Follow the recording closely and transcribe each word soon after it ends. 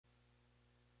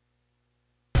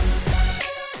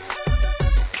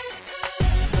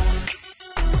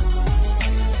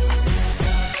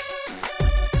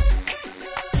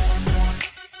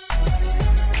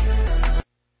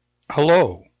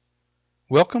Hello,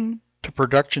 welcome to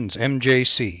Productions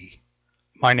MJC.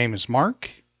 My name is Mark.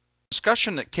 The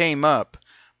discussion that came up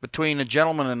between a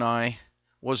gentleman and I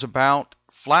was about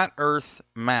flat earth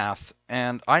math,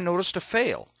 and I noticed a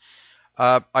fail.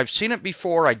 I've seen it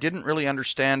before. I didn't really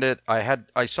understand it.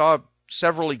 I saw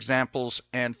several examples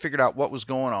and figured out what was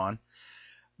going on.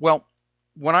 Well,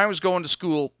 when I was going to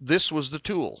school, this was the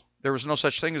tool. There was no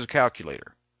such thing as a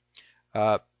calculator.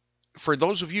 For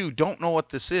those of you who don't know what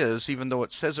this is, even though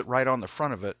it says it right on the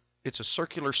front of it, it's a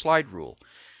circular slide rule.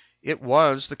 It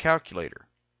was the calculator.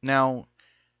 Now,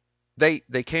 they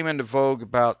came into vogue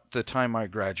about the time I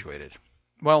graduated.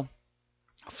 Well,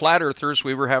 flat earthers,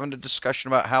 we were having a discussion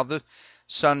about how the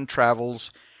sun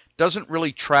travels. Doesn't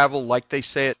really travel like they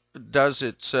say it does.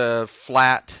 It's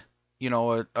flat,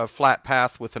 a flat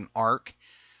path with an arc.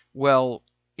 Well,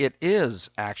 it is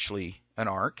actually an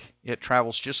arc. It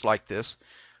travels just like this.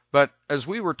 But as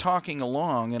we were talking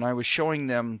along and I was showing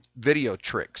them video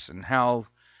tricks and how,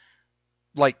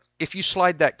 like, if you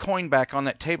slide that coin back on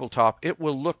that tabletop, it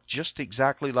will look just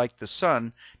exactly like the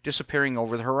sun disappearing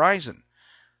over the horizon.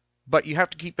 But you have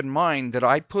to keep in mind that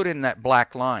I put in that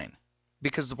black line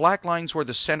because the black line's where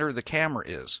the center of the camera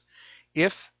is.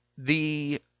 If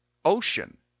the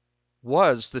ocean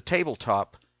was the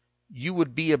tabletop, you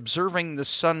would be observing the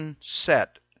sun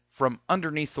set from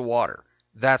underneath the water.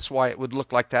 That's why it would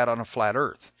look like that on a flat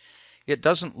earth. It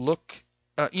doesn't look,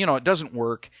 it doesn't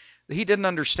work. He didn't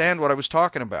understand what I was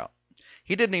talking about.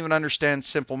 He didn't even understand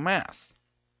simple math.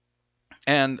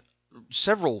 And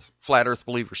several flat earth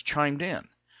believers chimed in.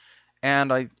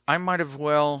 And I might have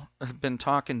well been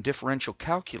talking differential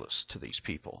calculus to these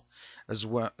people as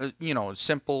well.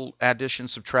 Simple addition,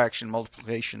 subtraction,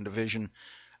 multiplication, division.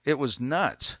 It was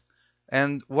nuts.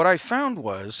 And what I found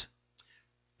was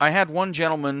I had one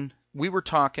gentleman. We were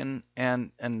talking,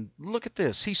 and look at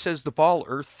this. He says the ball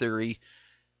earth theory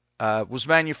was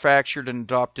manufactured and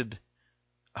adopted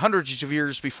hundreds of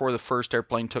years before the first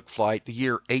airplane took flight, the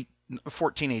year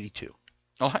 1482.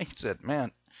 Well, I said,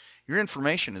 man, your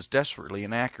information is desperately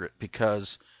inaccurate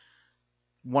because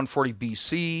 140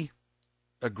 BC,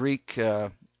 a Greek,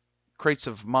 Crates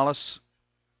of Malus,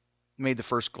 made the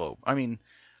first globe. I mean,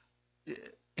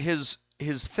 his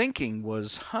thinking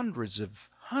was hundreds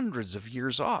of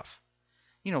years off,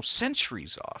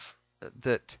 centuries off.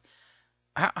 That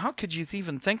how could you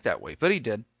even think that way? But he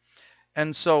did.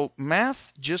 And so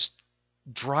math just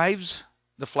drives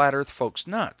the flat earth folks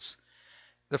nuts.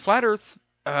 The flat earth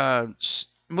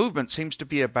movement seems to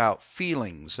be about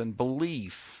feelings and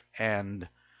belief, and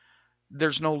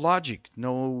there's no logic,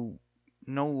 no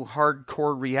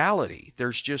hardcore reality.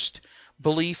 There's just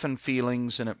belief and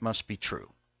feelings, and it must be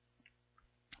true.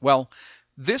 Well,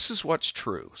 this is what's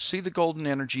true. See the golden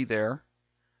energy there?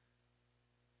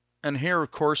 And here, of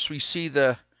course, we see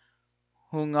the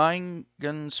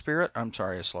Hungaingen spirit. I'm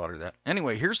sorry, I slaughtered that.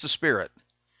 Anyway, here's the spirit.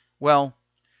 Well,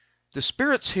 the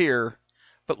spirit's here,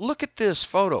 but look at this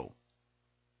photo.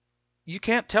 You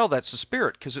can't tell that's the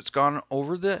spirit because it's gone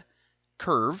over the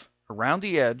curve, around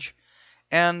the edge,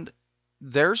 and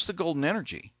there's the golden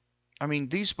energy. I mean,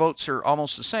 these boats are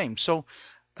almost the same. So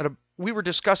we were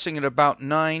discussing at about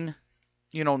 9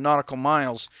 nautical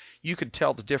miles, you could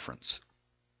tell the difference.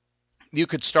 You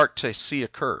could start to see a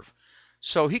curve.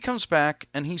 So he comes back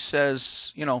and he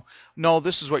says, no,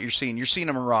 this is what you're seeing. You're seeing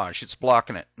a mirage. It's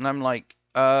blocking it. And I'm like,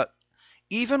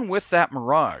 even with that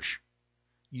mirage,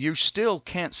 you still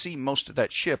can't see most of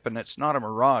that ship, and it's not a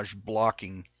mirage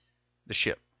blocking the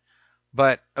ship.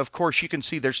 But, of course, you can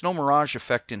see there's no mirage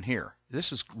effect in here.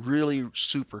 This is really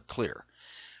super clear.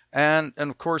 And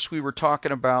of course, we were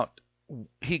talking about,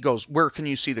 he goes, where can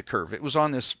you see the curve? It was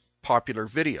on this popular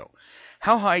video.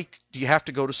 How high do you have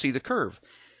to go to see the curve?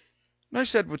 And I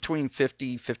said between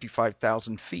 50,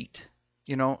 55,000 feet,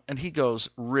 and he goes,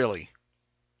 really?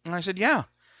 And I said, yeah.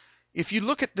 If you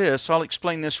look at this, I'll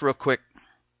explain this real quick.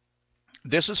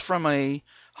 This is from a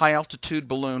high altitude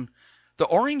balloon. The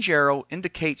orange arrow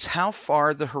indicates how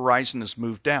far the horizon has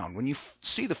moved down. When you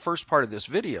see the first part of this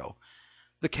video,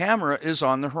 the camera is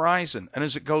on the horizon, and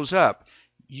as it goes up,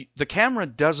 the camera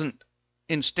doesn't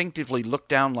instinctively look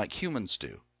down like humans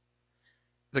do.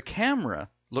 The camera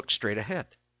looks straight ahead.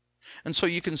 And so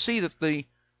you can see that the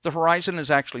horizon has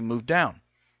actually moved down.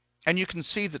 And you can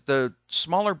see that the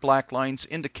smaller black lines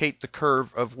indicate the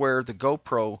curve of where the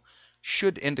GoPro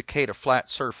should indicate a flat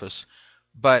surface,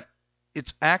 but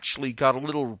it's actually got a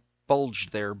little bulge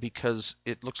there because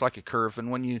it looks like a curve.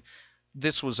 And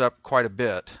this was up quite a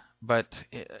bit. But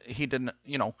he didn't,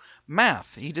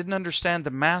 math. He didn't understand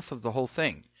the math of the whole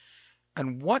thing.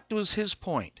 And what was his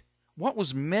point? What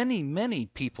was many, many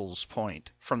people's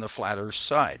point from the flat earth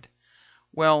side?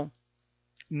 Well,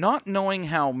 not knowing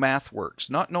how math works,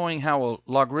 not knowing how a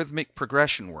logarithmic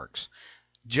progression works,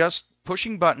 just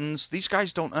pushing buttons. These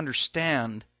guys don't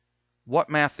understand what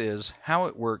math is, how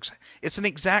it works. It's an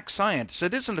exact science.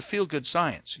 It isn't a feel-good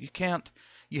science.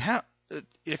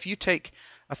 If you take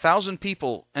 1,000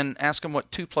 people and ask them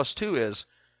what 2 plus 2 is,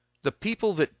 the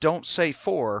people that don't say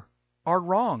 4 are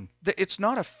wrong. It's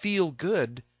not a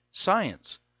feel-good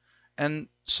science. And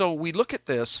so we look at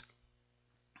this,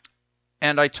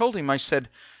 and I told him, I said,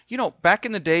 back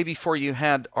in the day before you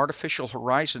had artificial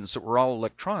horizons that were all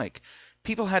electronic,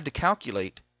 people had to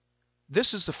calculate.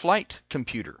 This is the flight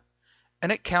computer,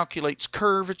 and it calculates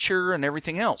curvature and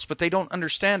everything else, but they don't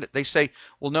understand it. They say,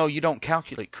 well, no, you don't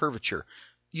calculate curvature.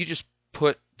 You just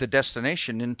put the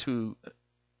destination into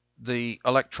the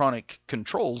electronic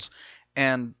controls,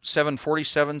 and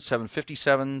 747s,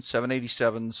 757s,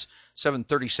 787s,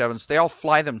 737s, they all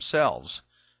fly themselves.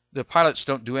 The pilots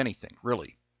don't do anything,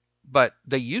 really. But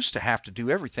they used to have to do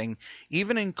everything,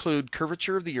 even include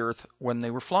curvature of the Earth when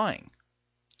they were flying.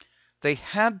 They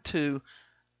had to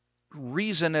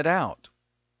reason it out.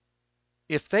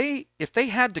 If they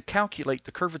had to calculate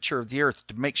the curvature of the Earth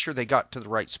to make sure they got to the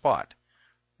right spot,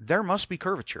 there must be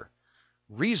curvature.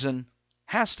 Reason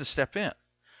has to step in.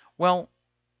 Well,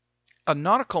 a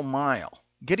nautical mile,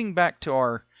 getting back to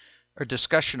our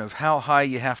discussion of how high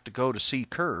you have to go to see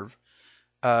curve,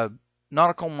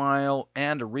 nautical mile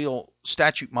and a real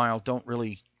statute mile don't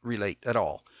really relate at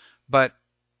all. But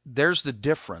there's the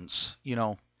difference,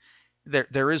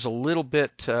 There is a little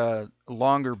bit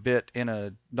longer bit in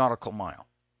a nautical mile.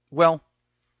 Well,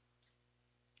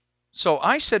 so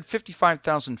I said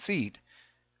 55,000 feet,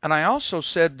 and I also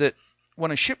said that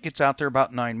when a ship gets out there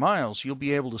about 9 miles, you'll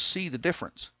be able to see the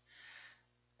difference.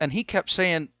 And he kept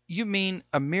saying, you mean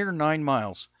a mere 9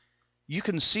 miles? You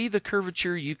can see the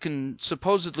curvature, you can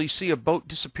supposedly see a boat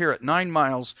disappear at 9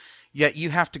 miles, yet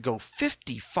you have to go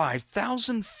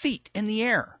 55,000 feet in the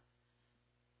air.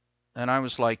 And I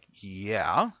was like,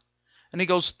 yeah. And he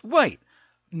goes, wait,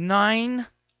 9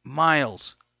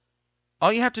 miles.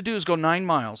 All you have to do is go 9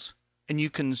 miles, and you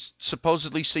can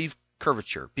supposedly see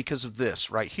curvature because of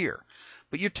this right here.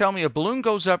 But you tell me a balloon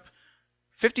goes up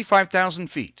 55,000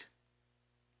 feet,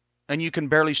 and you can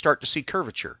barely start to see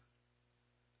curvature.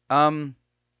 They're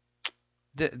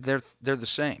the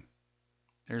same.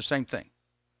 They're the same thing.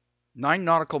 9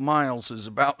 nautical miles is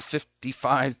about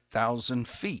 55,000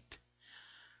 feet.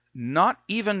 Not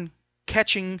even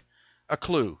catching a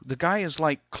clue. The guy is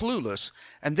like clueless.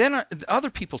 And then other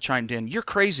people chimed in, you're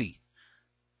crazy.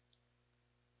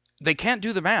 They can't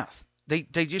do the math. They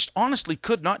just honestly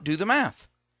could not do the math.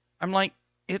 I'm like,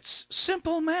 it's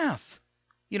simple math.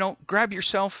 Grab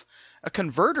yourself a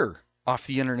converter off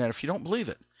the internet if you don't believe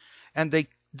it. And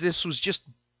this was just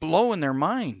blowing their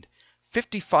mind.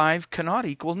 55 cannot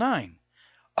equal 9.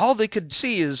 All they could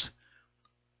see is,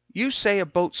 you say a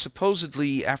boat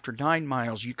supposedly after 9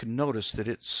 miles, you can notice that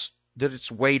it's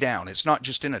way down. It's not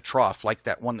just in a trough like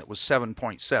that one that was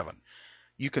 7.7.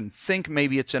 You can think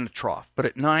maybe it's in a trough, but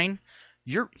at 9,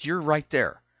 you're right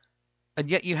there. And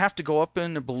yet you have to go up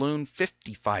in a balloon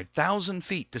 55,000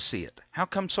 feet to see it. How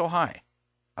come so high?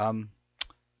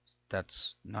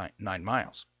 That's 9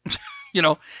 miles.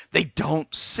 They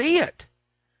don't see it.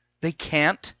 They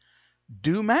can't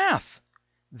do math.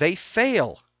 They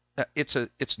fail.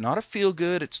 It's not a feel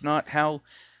good. It's not how,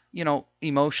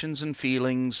 emotions and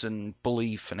feelings and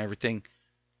belief and everything.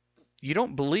 You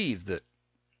don't believe that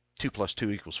 2 plus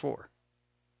 2 equals 4.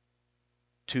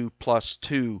 2 plus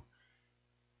 2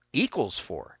 equals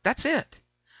 4. That's it.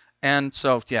 And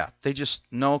so, yeah, they just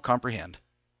no comprehend.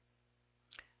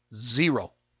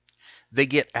 0. They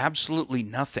get absolutely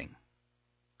nothing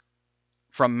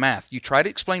from math. You try to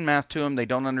explain math to them, they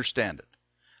don't understand it.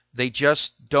 They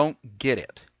just don't get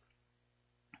it.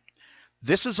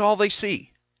 This is all they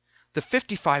see. The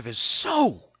 55 is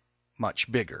so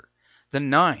much bigger than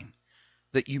 9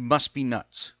 that you must be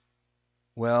nuts.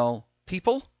 Well,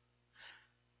 people,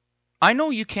 I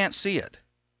know you can't see it,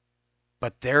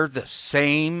 but they're the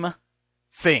same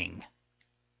thing.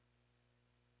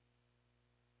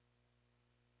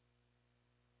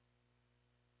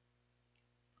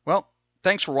 Well,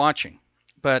 thanks for watching.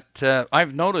 But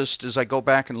I've noticed as I go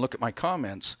back and look at my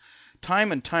comments,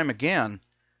 time and time again,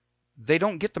 they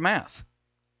don't get the math.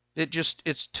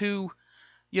 It's too,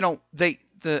 and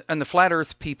the flat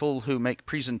earth people who make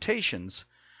presentations,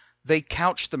 they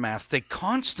couch the math. They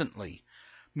constantly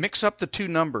mix up the two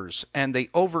numbers, and they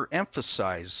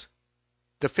overemphasize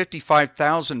the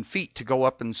 55,000 feet to go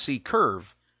up and see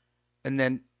curve, and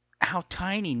then how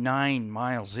tiny 9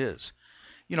 miles is.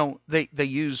 They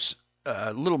use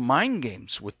little mind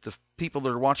games with the people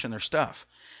that are watching their stuff.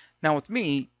 Now with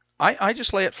me, I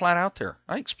just lay it flat out there.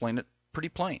 I explain it pretty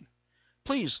plain.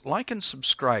 Please like and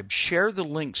subscribe, share the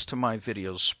links to my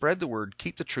videos, spread the word,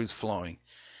 keep the truth flowing.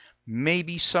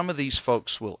 Maybe some of these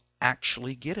folks will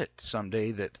actually get it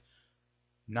someday that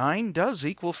 9 does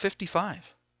equal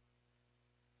 55.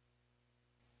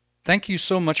 Thank you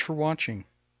so much for watching.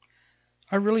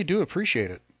 I really do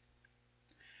appreciate it.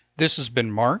 This has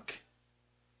been Mark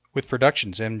with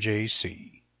Productions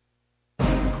MJC.